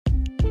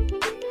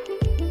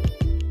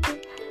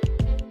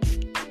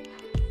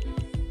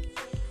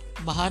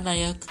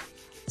Mahanayak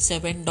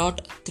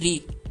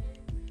 7.3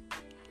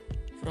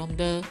 from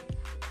the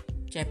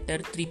chapter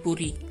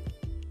Tripuri.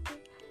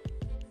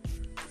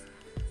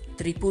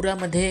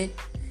 त्रिपुरामध्ये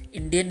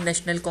Indian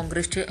national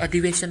काँग्रेसचे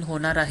अधिवेशन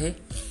होणार आहे.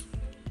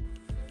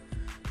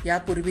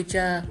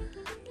 यापूर्वीच्या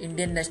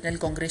इंडियन नॅशनल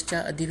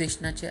काँग्रेसच्या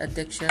अधिवेशनाचे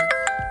अध्यक्ष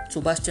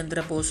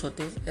सुभाषचंद्र बोस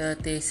होते.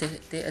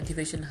 ते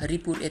अधिवेशन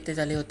हरिपूर येथे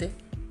झाले होते.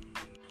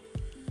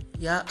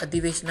 या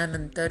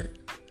अधिवेशनानंतर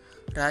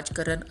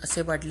राजकारण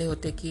असे वाढले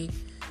होते की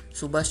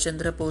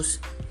सुभाषचंद्र बोस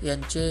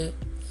यांचे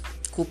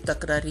खूप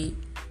तक्रारी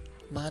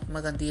महात्मा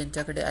गांधी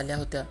यांच्याकडे आल्या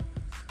होत्या.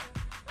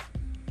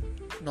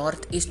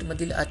 नॉर्थ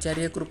ईस्टमधील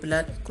आचार्य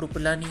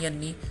कृपलानी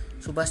यांनी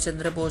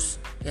सुभाषचंद्र बोस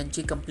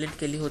यांची कंप्लेंट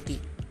केली होती.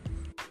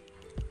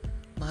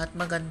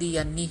 महात्मा गांधी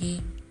यांनीही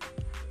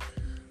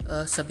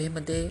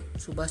सभेमध्ये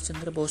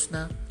सुभाषचंद्र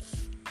बोसना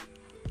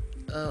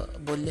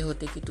बोलले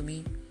होते की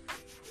तुम्ही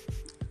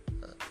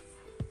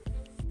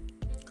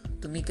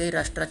काही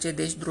राष्ट्राचे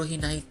देशद्रोही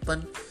नाहीत, पण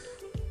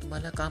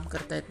तुम्हाला काम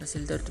करता येत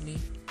नसेल तर तुम्ही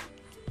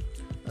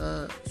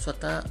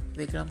स्वतः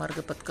वेगळा मार्ग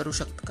पत्करू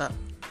शकता का.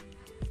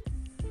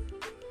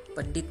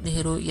 पंडित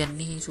नेहरू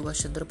यांनीही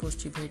सुभाषचंद्र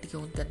बोसची भेट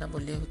घेऊन त्यांना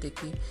बोलले होते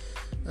की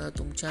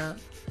तुमच्या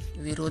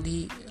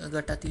विरोधी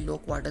गटातील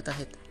लोक वाढत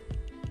आहेत.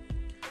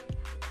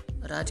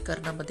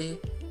 राजकारणामध्ये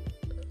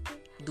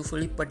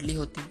दुफळी पडली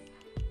होती.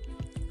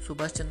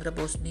 सुभाषचंद्र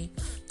बोसनी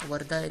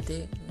वर्धा येथे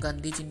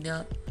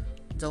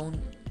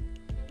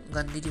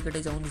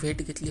गांधीजीकडे जाऊन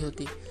भेट घेतली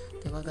होती.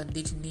 तेव्हा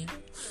गांधीजींनी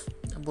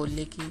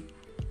बोलले की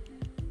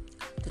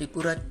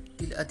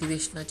त्रिपुरातील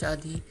अधिवेशनाच्या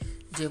आधी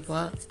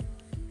जेव्हा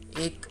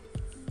एक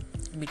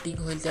मीटिंग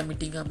होईल त्या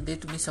मीटिंगामध्ये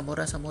तुम्ही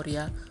समोरासमोर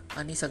या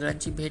आणि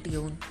सगळ्यांची भेट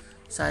घेऊन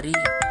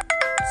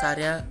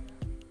साऱ्या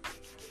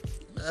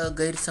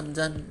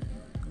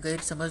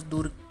गैरसमज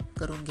दूर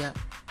करून घ्या.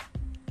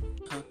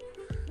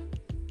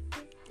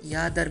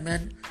 या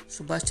दरम्यान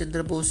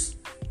सुभाषचंद्र बोस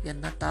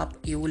यांना ताप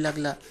येऊ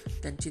लागला.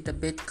 त्यांची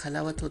तब्येत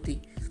खालावत होती.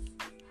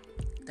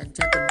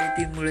 त्यांच्या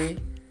तब्येतीमुळे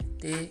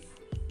ते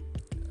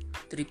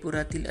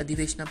त्रिपुरातील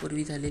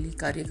अधिवेशनापूर्वी झालेली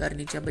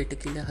कार्यकारिणीच्या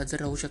बैठकीला हजर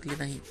राहू शकले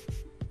नाही.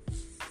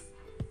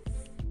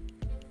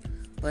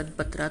 पण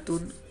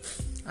पत्रातून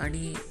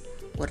आणि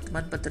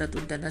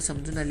वर्तमानपत्रातून त्यांना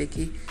समजून आले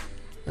की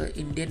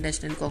इंडियन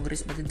नॅशनल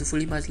काँग्रेसमध्ये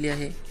दुफळी माजली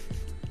आहे.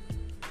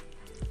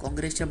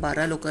 काँग्रेसच्या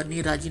 12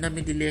 लोकांनी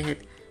राजीनामे दिले आहेत.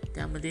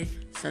 त्यामध्ये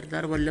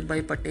सरदार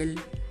वल्लभभाई पटेल,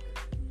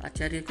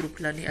 आचार्य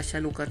कृपलानी अशा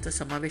लोकांचा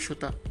समावेश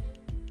होता.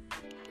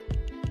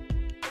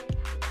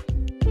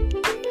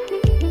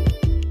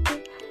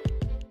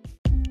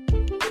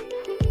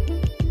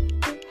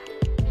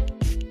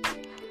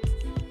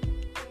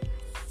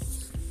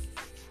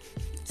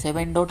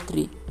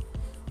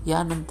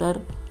 यानंतर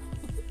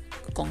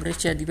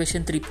काँग्रेसचे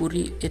अधिवेशन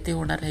त्रिपुरी येथे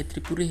होणार आहे.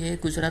 त्रिपुरी हे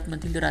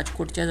गुजरातमधील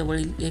राजकोटच्या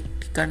जवळील एक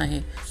ठिकाण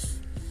आहे.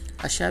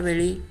 अशा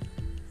वेळी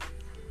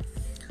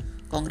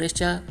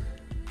काँग्रेसच्या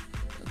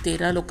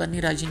 13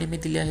 लोकांनी राजीनामे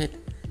दिले आहेत.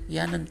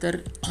 यानंतर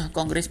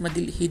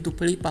काँग्रेसमधील ही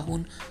दुफळी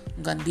पाहून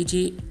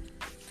गांधीजी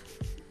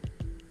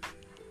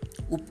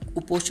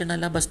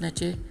उपोषणाला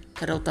बसण्याचे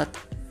ठरवतात.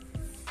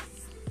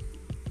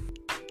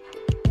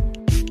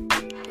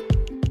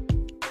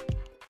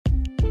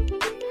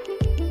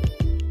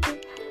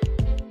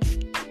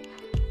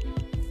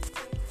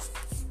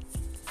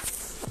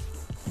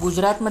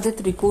 गुजरातमध्ये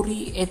त्रिपुरी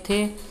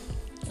येथे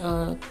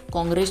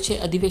काँग्रेसचे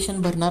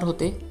अधिवेशन भरणार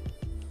होते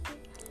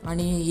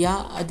आणि या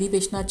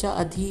अधिवेशनाच्या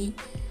आधी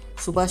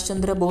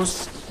सुभाषचंद्र बोस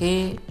हे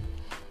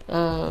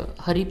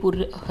हरिपूर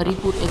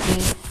येथे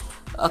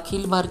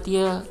अखिल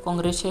भारतीय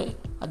काँग्रेसचे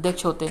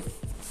अध्यक्ष होते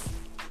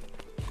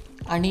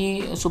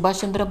आणि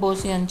सुभाषचंद्र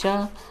बोस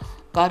यांच्या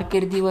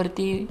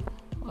कारकिर्दीवरती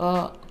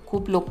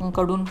खूप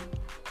लोकांकडून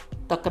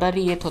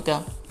तक्रारी येत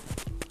होत्या.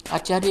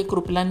 आचार्य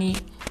कृपलानी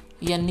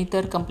यांनी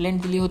तर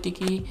कंप्लेंट दिली होती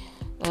की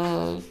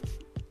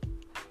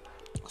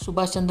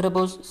सुभाषचंद्र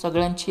बोस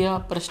सगळ्यांच्या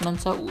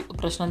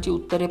प्रश्नांची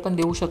उत्तरे पण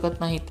देऊ शकत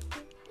नाहीत.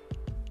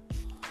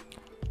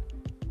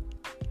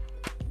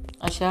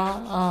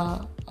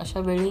 अशा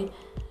वेळी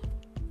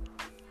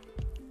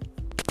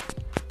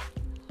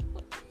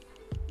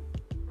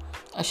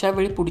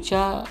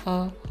पुढच्या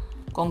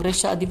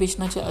काँग्रेसच्या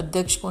अधिवेशनाचे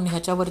अध्यक्ष कोण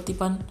ह्याच्यावरती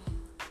पण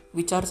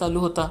विचार चालू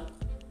होता.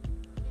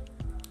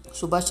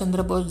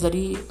 सुभाषचंद्र बोस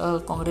जरी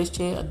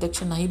काँग्रेसचे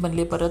अध्यक्ष नाही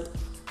बनले परत,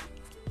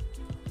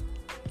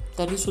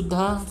 तरी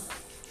सुद्धा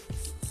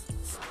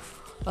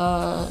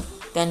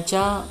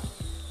त्यांच्या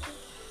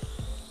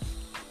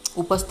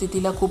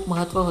उपस्थितीला खूप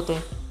महत्त्व होते.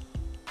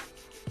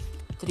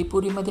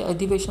 त्रिपुरीमध्ये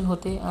अधिवेशन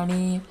होते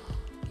आणि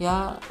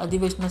या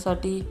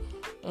अधिवेशनासाठी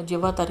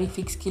जेव्हा तारीख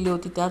फिक्स केली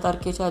होती त्या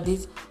तारखेच्या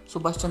आधीच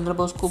सुभाषचंद्र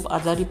बोस खूप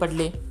आजारी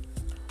पडले.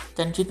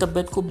 त्यांची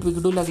तब्येत खूप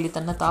बिघडू लागली.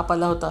 त्यांना ताप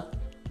आला होता.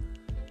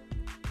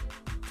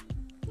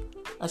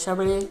 अशा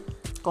वेळी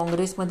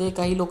काँग्रेसमध्ये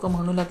काही लोक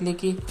म्हणू लागले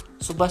की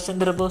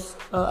सुभाषचंद्र बोस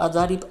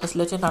आजारी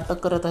असल्याचे नाटक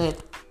करत आहेत.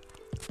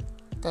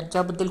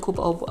 त्यांच्याबद्दल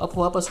खूप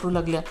अफवा पसरू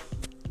लागल्या.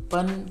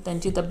 पण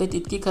त्यांची तब्येत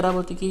इतकी खराब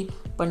होती की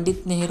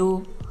पंडित नेहरू,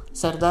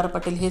 सरदार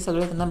पटेल हे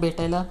सगळे त्यांना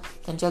भेटायला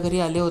त्यांच्या घरी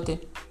आले होते.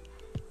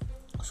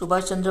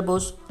 सुभाषचंद्र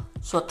बोस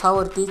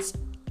स्वतःवरतीच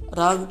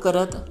राग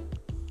करत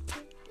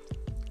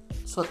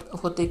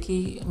होते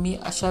की मी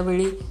अशा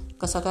वेळी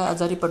कसा काय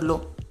आजारी पडलो.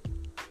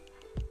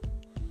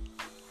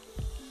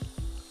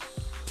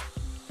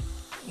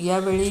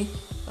 यावेळी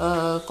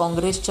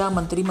काँग्रेसच्या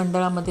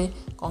मंत्रिमंडळामध्ये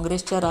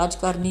काँग्रेसच्या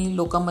राजकारणी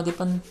लोकांमध्ये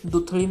पण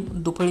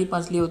दुफळी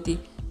माजली होती.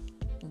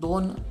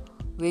 दोन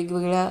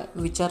वेगवेगळ्या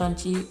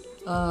विचारांची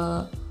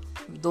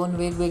दोन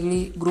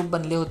वेगवेगळी ग्रुप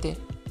बनले होते.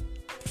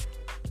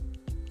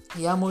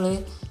 यामुळे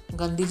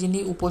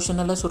गांधीजींनी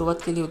उपोषणाला सुरुवात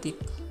केली होती.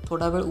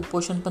 थोडा वेळ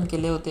उपोषण पण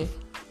केले होते.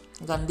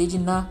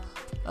 गांधीजींना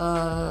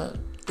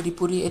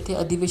त्रिपुरी येथे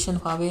अधिवेशन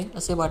व्हावे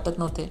असे वाटत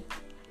नव्हते.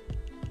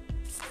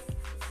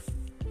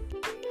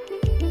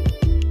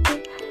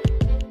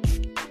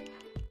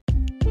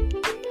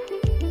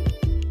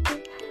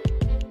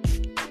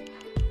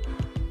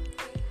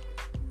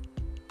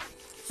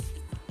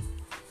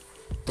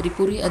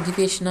 त्रिपुरी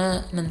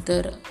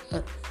अधिवेशनानंतर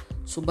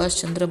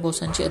सुभाषचंद्र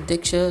बोसांची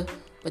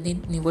अध्यक्षपदी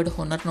निवड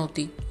होणार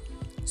नव्हती.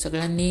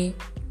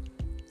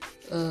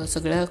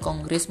 सगळ्या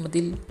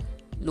काँग्रेसमधील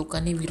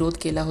लोकांनी विरोध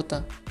केला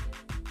होता.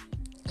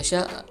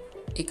 अशा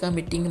एका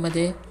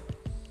मीटिंगमध्ये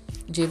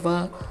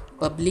जेव्हा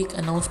पब्लिक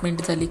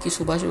अनाऊन्समेंट झाली की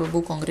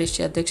सुभाषबाबू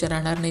काँग्रेसचे अध्यक्ष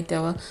राहणार नाही,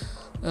 तेव्हा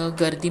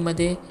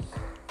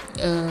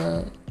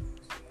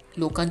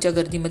लोकांच्या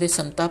गर्दीमध्ये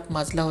संताप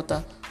माजला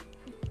होता.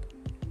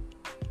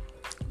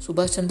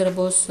 सुभाषचंद्र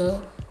बोस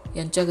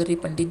यांच्या घरी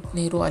पंडित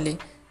नेहरू आले.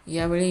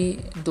 यावेळी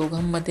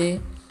दोघांमध्ये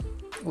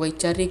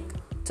वैचारिक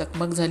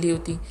चकमक झाली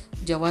होती.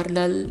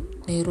 जवाहरलाल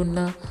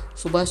नेहरूंना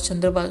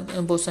सुभाषचंद्र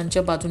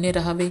बोसांच्या बाजूने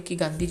राहावे की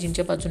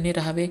गांधीजींच्या बाजूने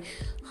राहावे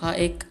हा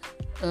एक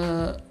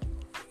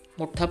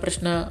मोठा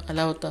प्रश्न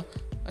आला होता.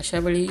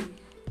 अशावेळी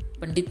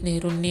पंडित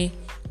नेहरूंनी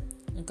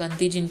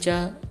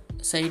गांधीजींच्या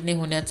साईडने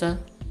होण्याचा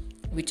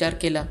विचार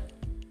केला.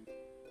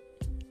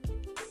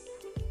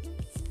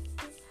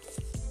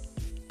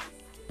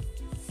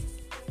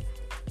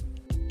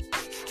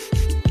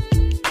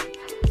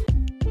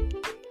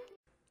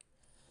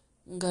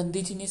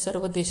 गांधीजींनी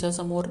सर्व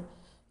देशासमोर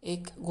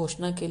एक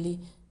घोषणा केली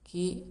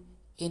की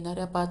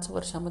येणाऱ्या 5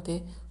 वर्षामध्ये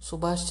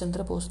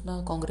सुभाषचंद्र बोसना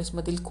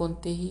काँग्रेसमधील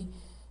कोणतेही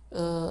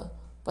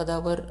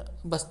पदावर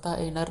बसता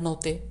येणार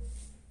नव्हते.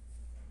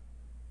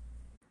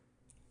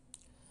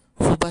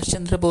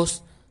 सुभाषचंद्र बोस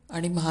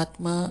आणि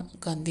महात्मा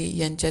गांधी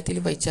यांच्यातील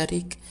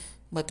वैचारिक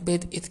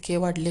मतभेद इतके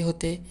वाढले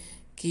होते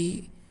की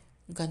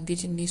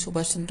गांधीजींनी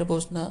सुभाषचंद्र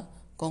बोसना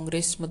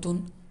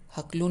काँग्रेसमधून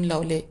हाकलून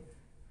लावले.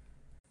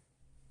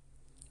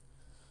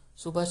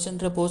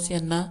 सुभाषचंद्र बोस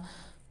यांना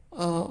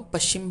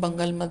पश्चिम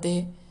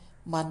बंगालमध्ये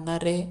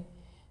मानणारे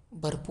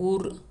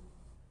भरपूर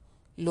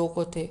लोक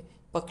होते,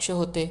 पक्ष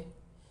होते.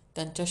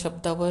 त्यांच्या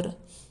शब्दावर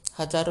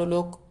हजारो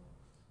लोक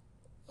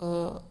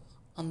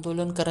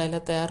आंदोलन करायला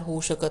तयार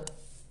होऊ शकत.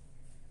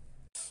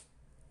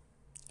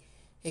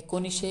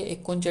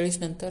 1939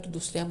 नंतर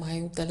दुसऱ्या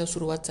महायुद्धाला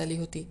सुरुवात झाली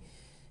होती.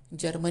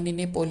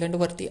 जर्मनीने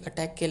पोलंडवरती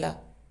अटॅक केला.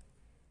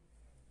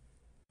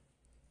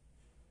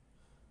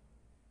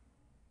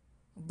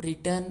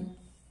 ब्रिटन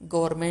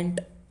गव्हर्नमेंट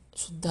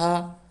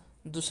सुद्धा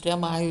दुसऱ्या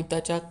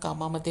महायुद्धाच्या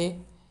कामामध्ये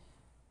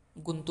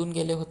गुंतून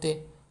गेले होते.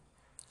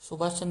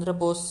 सुभाषचंद्र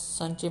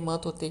बोसांचे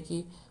मत होते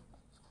की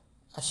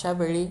अशा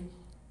वेळी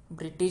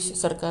ब्रिटिश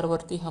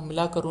सरकारवरती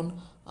हमला करून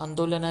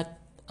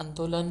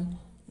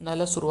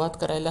आंदोलनाला सुरुवात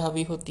करायला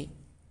हवी होती.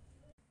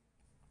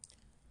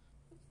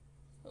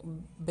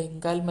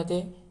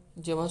 बेंगालमध्ये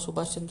जेव्हा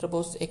सुभाषचंद्र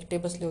बोस एकटे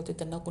बसले होते,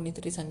 त्यांना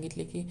कुणीतरी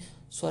सांगितले की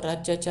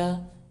स्वराज्याच्या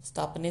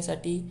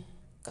स्थापनेसाठी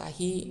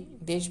काही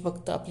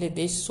देशभक्त आपले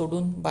देश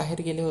सोडून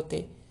बाहेर गेले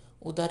होते.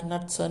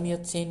 उदाहरणार्थ सन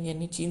यत सेन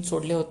यांनी चीन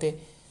सोडले होते.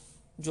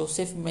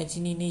 जोसेफ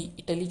मॅजिनीने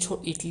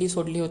इटली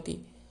सोडली होती.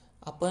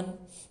 आपण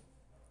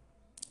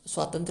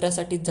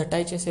स्वातंत्र्यासाठी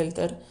झटायचे असेल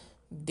तर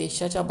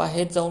देशाच्या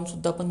बाहेर जाऊन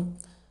सुद्धा पण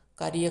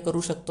कार्य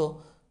करू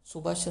शकतो.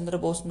 सुभाषचंद्र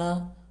बोसना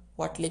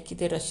वाटले की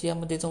ते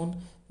रशियामध्ये जाऊन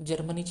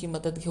जर्मनीची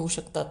मदत घेऊ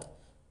शकतात.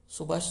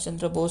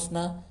 सुभाषचंद्र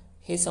बोसना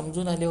हे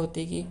समजून आले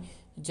होते की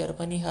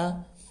जर्मनी हा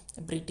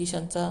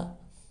ब्रिटिशांचा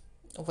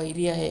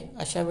वैरी आहे.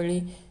 अशा वेळी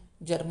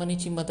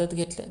जर्मनीची मदत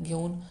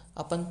घेऊन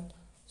आपण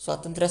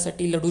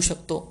स्वातंत्र्यासाठी लढू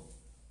शकतो.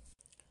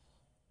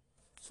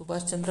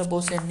 सुभाषचंद्र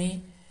बोस यांनी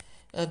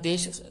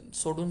देश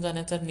सोडून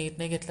जाण्याचा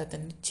निर्णय घेतला.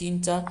 त्यांनी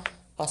चीनचा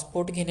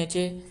पासपोर्ट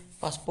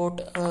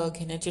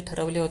घेण्याचे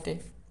ठरवले होते.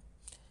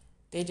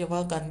 ते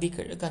जेव्हा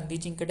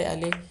गांधीजींकडे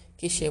आले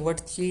की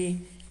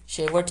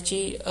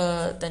शेवटची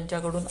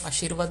त्यांच्याकडून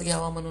आशीर्वाद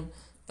घ्यावा म्हणून,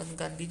 पण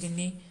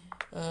गांधीजींनी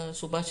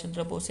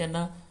सुभाषचंद्र बोस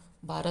यांना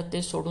भारत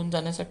देश सोडून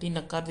जाण्यासाठी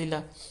नकार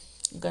दिला.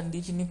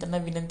 गांधीजींनी त्यांना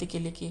विनंती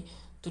केली की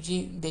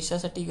तुझी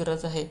देशासाठी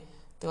गरज आहे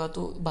तेव्हा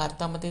तू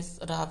भारतामध्येच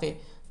राहावे.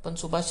 पण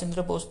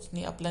सुभाषचंद्र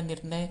बोसनी आपला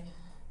निर्णय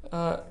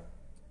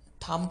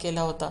ठाम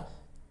केला होता.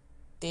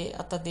 ते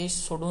आता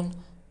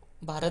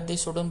भारत देश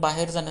सोडून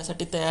बाहेर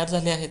जाण्यासाठी तयार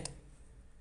झाले आहेत.